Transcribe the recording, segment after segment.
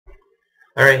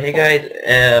Alright, hey guys,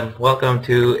 welcome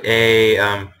to a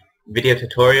video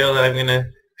tutorial that I'm going to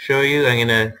show you. I'm going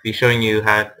to be showing you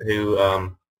how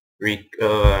to like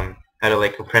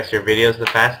compress your videos the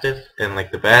fastest and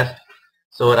like the best.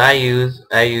 So what I use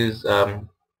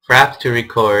Fraps to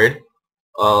record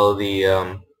all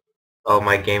the all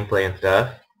my gameplay and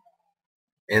stuff,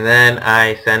 and then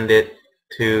I send it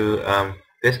to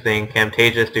this thing,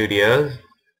 Camtasia Studios,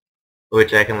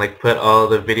 which I can like put all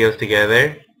the videos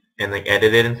together and like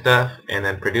edit it and stuff and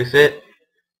then produce it.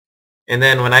 And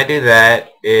then when I do that,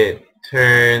 it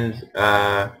turns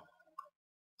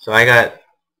so I got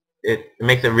it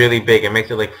makes it really big. It makes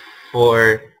it like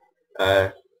four uh,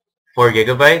 4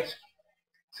 gigabytes.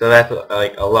 So that's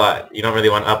like a lot. You don't really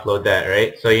want to upload that,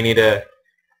 right? So you need to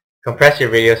compress your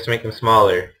videos to make them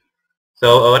smaller.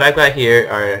 So what I've got here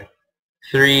are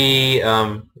three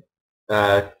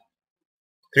uh,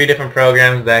 three different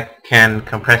programs that can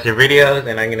compress your videos,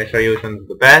 and I'm going to show you which one's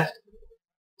the best.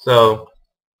 So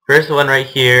first one right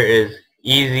here is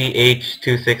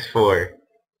EasyH264.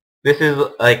 This is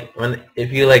like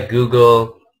if you like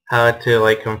Google how to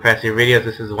like compress your videos,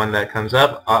 this is one that comes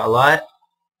up a lot.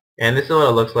 And this is what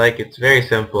it looks like. It's very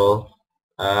simple.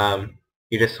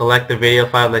 You just select the video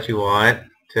file that you want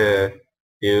to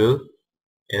do,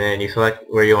 and then you select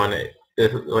where you want it,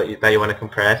 that you want to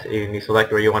compress, and you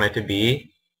select where you want it to be,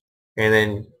 and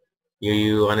then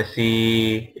you want to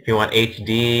see if you want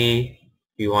HD,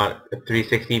 if you want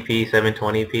 360p,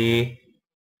 720p.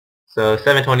 So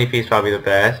 720p is probably the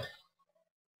best.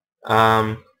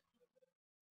 Um,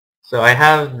 so I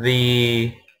have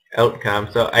the outcome.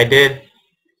 So I did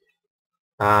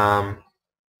um,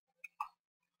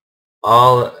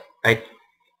 all I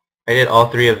I did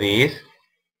all three of these.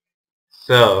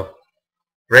 So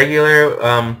regular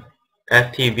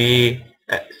FTB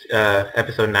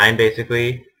episode 9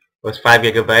 basically was 5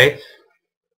 gigabytes.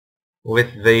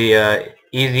 With the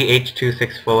Easy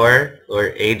H264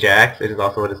 or Ajax, it is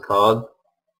also what it's called.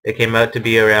 It came out to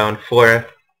be around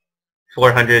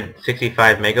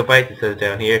 465 megabytes. It says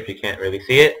down here if you can't really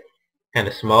see it. Kind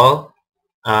of small.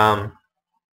 Um,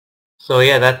 so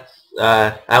yeah, that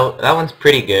one's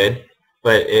pretty good,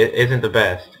 but it isn't the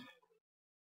best.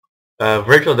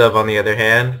 VirtualDub, on the other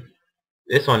hand,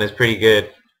 this one is pretty good.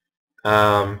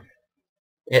 Um,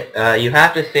 you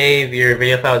have to save your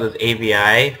video files as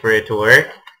AVI for it to work,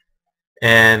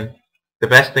 and the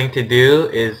best thing to do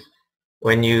is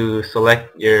when you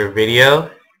select your video,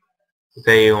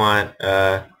 say you want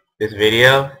this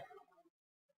video,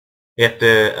 you have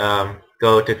to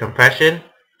go to compression,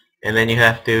 and then you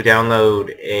have to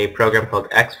download a program called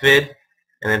Xvid,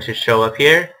 and then it should show up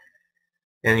here,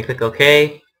 and you click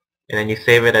OK, and then you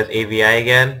save it as AVI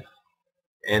again,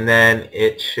 and then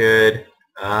it should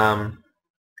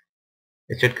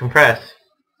compress,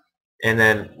 and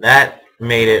then that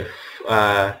made it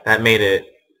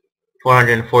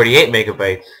 448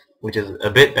 megabytes, which is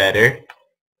a bit better.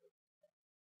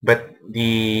 But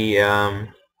the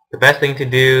best thing to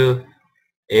do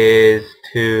is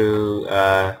to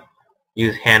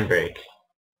use Handbrake.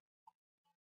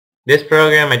 This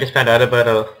program I just found out about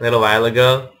a little while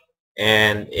ago,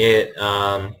 and it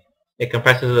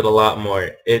compresses it a lot more.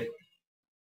 It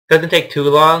doesn't take too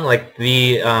long. Like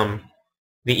the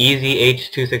Easy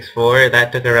H264,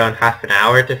 that took around half an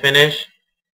hour to finish.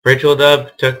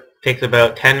 VirtualDub takes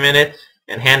about 10 minutes,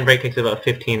 and Handbrake takes about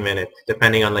 15 minutes,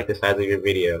 depending on like the size of your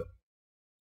video.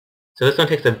 So this one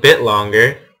takes a bit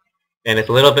longer, and it's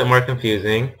a little bit more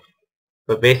confusing.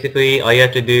 But basically, all you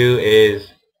have to do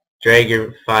is drag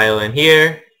your file in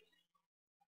here,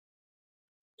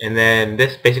 and then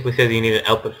this basically says you need an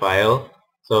output file.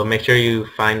 So make sure you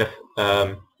find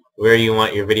where you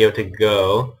want your video to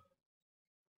go.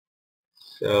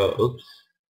 So, oops.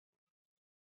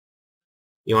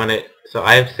 You want it. So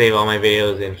I've saved all my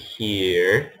videos in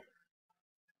here.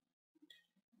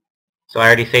 So I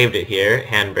already saved it here,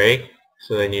 Handbrake.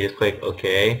 So then you just click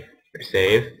OK or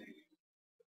save.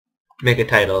 Make a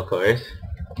title, of course.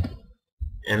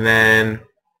 And then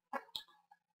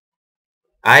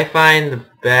I find the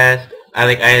best.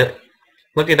 I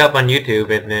looked it up on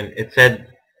YouTube, and then it said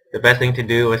the best thing to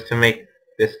do was to make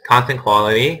this constant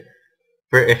quality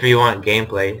for if you want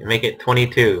gameplay. Make it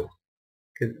 22,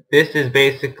 because this is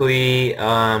basically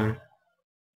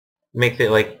makes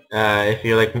it like if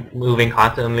you're like moving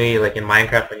constantly, like in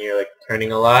Minecraft when you're like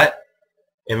turning a lot,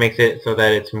 it makes it so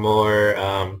that it's more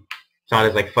it's not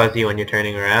as like fuzzy when you're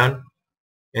turning around.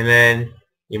 And then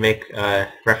you make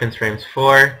reference frames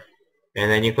 4, and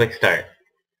then you click start,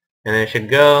 and then it should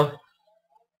go.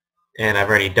 And I've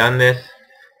already done this.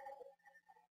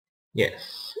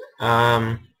 Yes.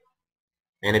 And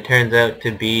it turns out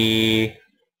to be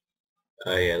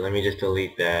Oh yeah, let me just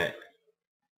delete that.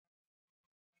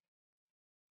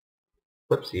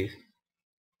 Whoopsies.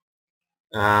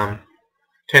 Um,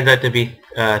 turns out to be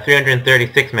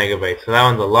 336 megabytes, so that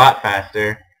one's a lot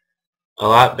faster, a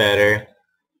lot better.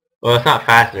 Well, it's not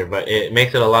faster, but it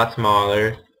makes it a lot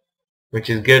smaller, which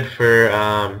is good for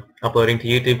uploading to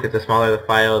YouTube, because the smaller the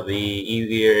file, the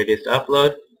easier it is to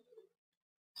upload.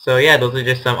 So yeah, those are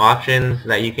just some options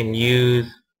that you can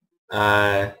use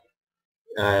uh,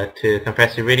 to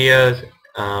compress your videos.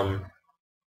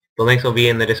 The links will be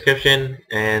in the description,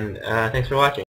 and thanks for watching.